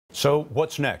So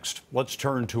what's next? Let's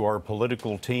turn to our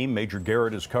political team. Major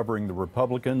Garrett is covering the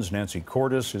Republicans. Nancy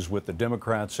Cordes is with the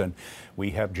Democrats. And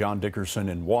we have John Dickerson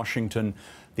in Washington,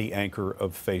 the anchor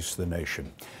of Face the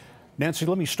Nation. Nancy,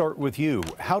 let me start with you.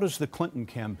 How does the Clinton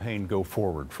campaign go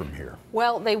forward from here?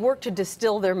 Well, they work to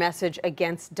distill their message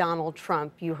against Donald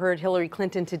Trump. You heard Hillary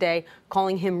Clinton today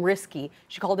calling him risky.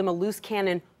 She called him a loose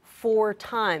cannon 4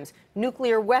 times.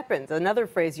 Nuclear weapons, another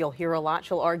phrase you'll hear a lot.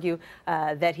 She'll argue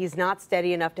that he's not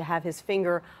steady enough to have his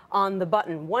finger on the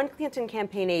button. One Clinton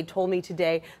campaign aide told me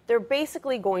today they're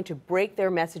basically going to break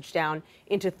their message down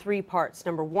into 3 parts.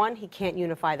 Number 1, he can't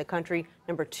unify the country.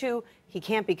 Number 2, he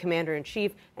can't be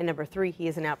commander-in-chief. And number 3, he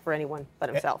isn't out for anyone but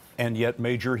himself. And yet,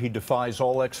 Major, he defies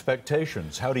all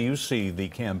expectations. How do you see the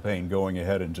campaign going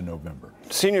ahead into November?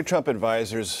 Senior Trump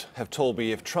advisors have told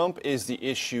me if Trump is the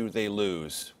issue, they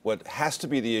lose. What has to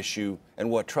be the issue and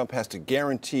what Trump has to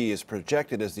guarantee is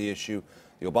projected as the issue: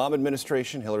 the Obama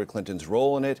administration, Hillary Clinton's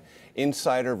role in it,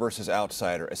 insider versus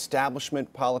outsider,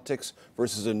 establishment politics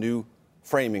versus a new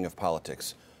framing of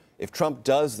politics. If Trump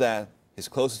does that, his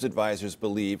closest advisors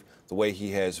believe the way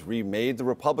he has remade the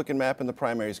Republican map in the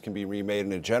primaries can be remade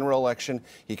in a general election.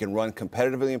 He can run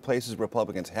competitively in places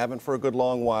Republicans haven't for a good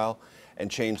long while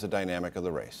and change the dynamic of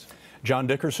the race. John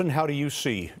Dickerson, how do you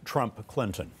see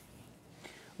Trump-Clinton?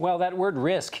 Well, that word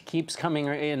risk keeps coming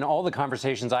in all the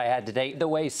conversations I had today. The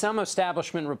way some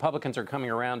establishment Republicans are coming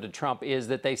around to Trump is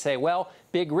that they say, well,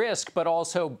 big risk, but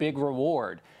also big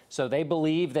reward. So they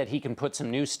believe that he can put some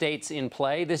new states in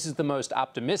play. This is the most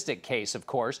optimistic case, of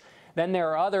course. Then there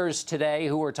are others today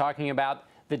who are talking about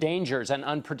the dangers and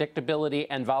unpredictability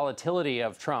and volatility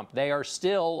of Trump. They are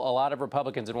still, a lot of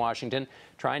Republicans in Washington,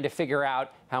 trying to figure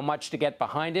out how much to get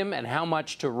behind him and how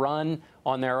much to run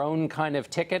on their own kind of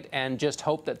ticket and just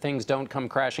hope that things don't come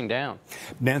crashing down.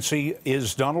 Nancy,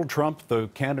 is Donald Trump the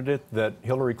candidate that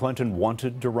Hillary Clinton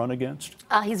wanted to run against?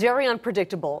 He's very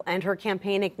unpredictable, and her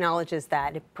campaign acknowledges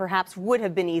that. It perhaps would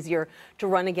have been easier to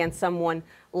run against someone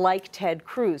like Ted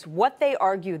Cruz. What they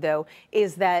argue, though,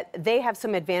 is that they have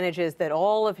some advantages that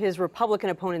all of his Republican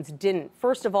opponents didn't.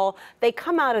 First of all, they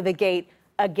come out of the gate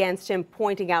against him,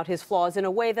 pointing out his flaws in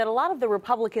a way that a lot of the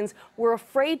Republicans were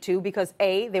afraid to, because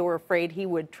A, they were afraid he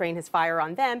would train his fire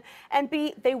on them, and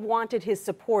B, they wanted his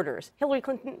supporters. Hillary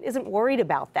Clinton isn't worried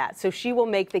about that, so she will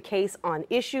make the case on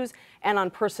issues and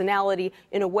on personality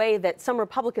in a way that some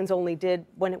Republicans only did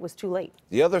when it was too late.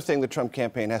 The other thing the Trump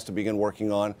campaign has to begin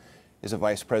working on is a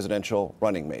vice presidential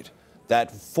running mate. That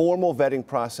formal vetting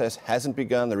process hasn't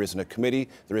begun. There isn't a committee.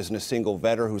 There isn't a single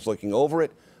vetter who's looking over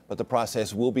it. But the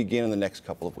process will begin in the next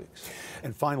couple of weeks.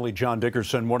 And finally, John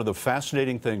Dickerson, one of the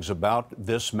fascinating things about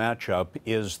this matchup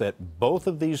is that both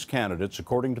of these candidates,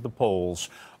 according to the polls,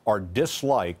 are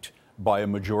disliked by a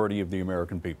majority of the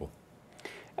American people.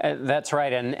 That's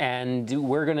right, and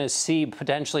we're going to see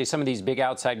potentially some of these big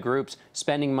outside groups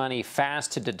spending money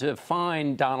fast to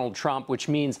define Donald Trump, which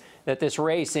means that this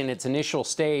race in its initial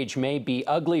stage may be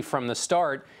ugly from the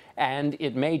start, and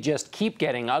it may just keep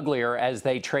getting uglier as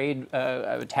they trade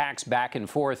attacks back and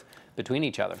forth between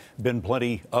each other. Been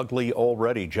plenty ugly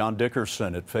already. John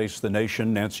Dickerson at Face the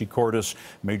Nation, Nancy Cordes,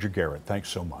 Major Garrett, thanks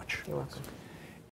so much. You're welcome.